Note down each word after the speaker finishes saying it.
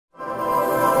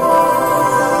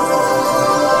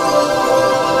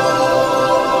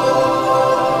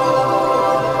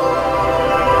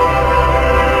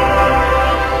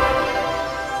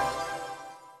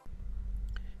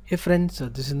friends,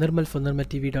 this is Nirmal from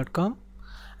nirmaltv.com,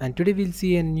 and today we'll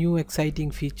see a new exciting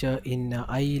feature in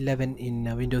IE11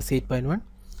 in Windows 8.1.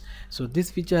 So this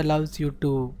feature allows you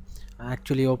to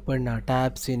actually open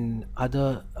tabs in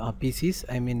other PCs,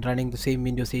 I mean running the same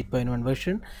Windows 8.1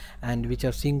 version and which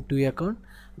are synced to your account.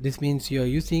 This means you are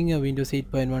using a Windows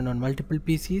 8.1 on multiple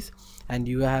PCs and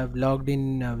you have logged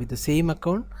in with the same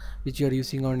account which you are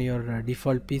using on your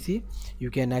default PC. You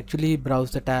can actually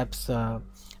browse the tabs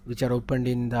which are opened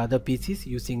in the other PCs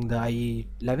using the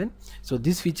IE11. So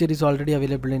this feature is already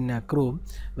available in Chrome,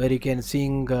 where you can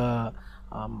sync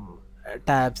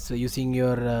tabs using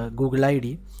your Google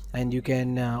ID, and you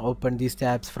can open these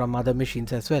tabs from other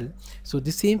machines as well. So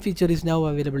the same feature is now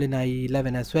available in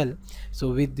IE11 as well.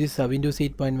 So with this Windows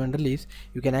 8.1 release,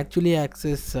 you can actually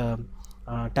access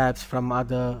tabs from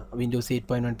other Windows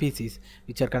 8.1 PCs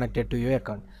which are connected to your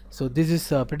account. So this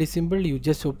is pretty simple. You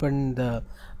just open the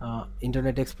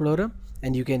Internet Explorer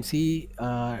and you can see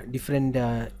different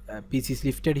PCs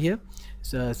listed here.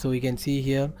 So you can see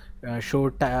here show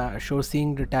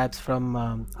synced tabs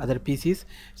from other PCs.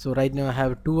 So right now I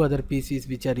have two other PCs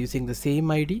which are using the same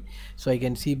ID, so I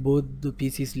can see both the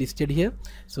PCs listed here.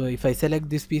 So if I select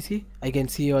this PC, I can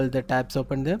see all the tabs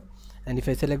open there, and if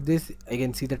I select this, I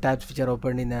can see the tabs which are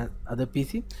opened in the other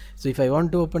PC. So if I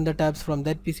want to open the tabs from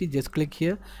that PC, just click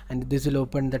here and this will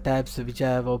open the tabs which I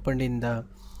have opened in the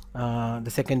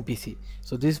second PC.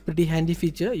 So this is pretty handy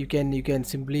feature. You can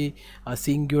simply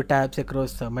sync your tabs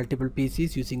across multiple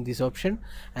PCs using this option,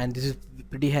 and this is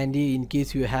pretty handy in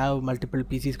case you have multiple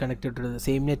PCs connected to the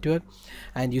same network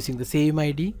and using the same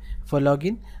ID for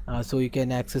login. So you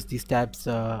can access these tabs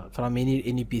from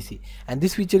any PC, and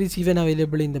this feature is even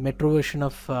available in the Metro version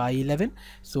of IE11.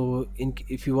 So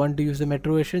if you want to use the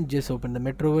Metro version, just open the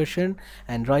Metro version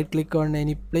and right click on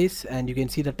any place and you can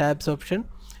see the tabs option.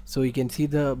 So you can see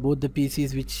both the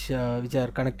PCs which are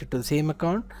connected to the same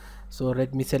account. So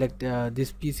let me select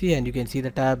this PC and you can see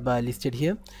the tab listed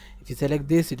here. If you select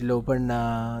this, it will open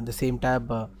the same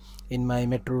tab in my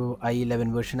Metro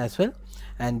IE11 version as well,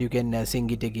 and you can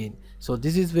sync it again. So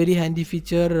this is very handy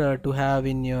feature to have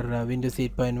in your Windows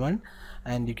 8.1,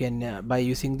 and you can by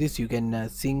using this you can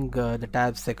sync the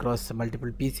tabs across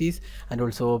multiple PCs and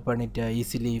also open it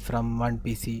easily from one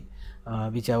PC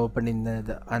which I opened in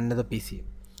another PC.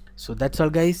 So that's all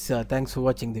guys, thanks for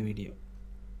watching the video.